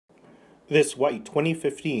This white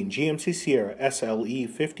 2015 GMC Sierra SLE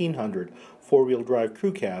 1500 four-wheel drive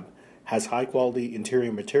crew cab has high-quality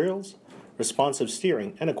interior materials, responsive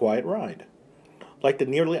steering, and a quiet ride. Like the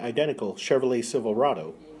nearly identical Chevrolet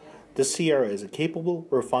Silverado, the Sierra is a capable,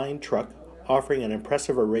 refined truck offering an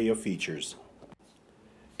impressive array of features.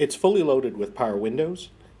 It's fully loaded with power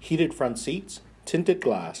windows, heated front seats, tinted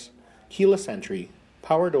glass, keyless entry,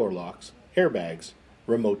 power door locks, airbags,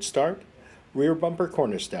 remote start, rear bumper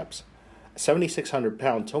corner steps,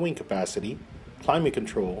 7,600-pound towing capacity, climate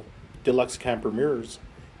control, deluxe camper mirrors,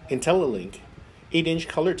 Intellilink, 8-inch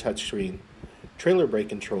color touchscreen, trailer brake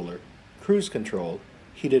controller, cruise control,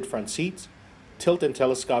 heated front seats, tilt and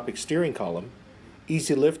telescopic steering column,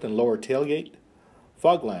 easy lift and lower tailgate,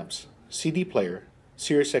 fog lamps, CD player,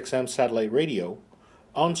 SiriusXM satellite radio,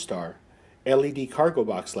 OnStar, LED cargo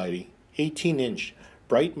box lighting, 18-inch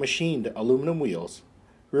bright machined aluminum wheels,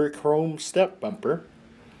 rear chrome step bumper,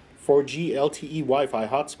 4G LTE WiFi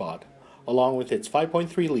hotspot, along with its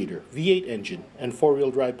 5.3-liter V8 engine and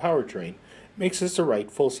four-wheel drive powertrain, makes this the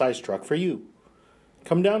right full-size truck for you.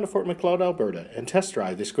 Come down to Fort Macleod, Alberta, and test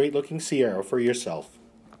drive this great-looking Sierra for yourself.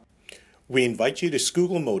 We invite you to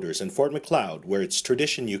Scogall Motors in Fort Macleod, where it's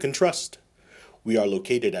tradition you can trust. We are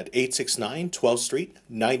located at 869 12th Street,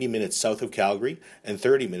 90 minutes south of Calgary and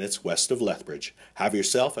 30 minutes west of Lethbridge. Have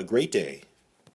yourself a great day.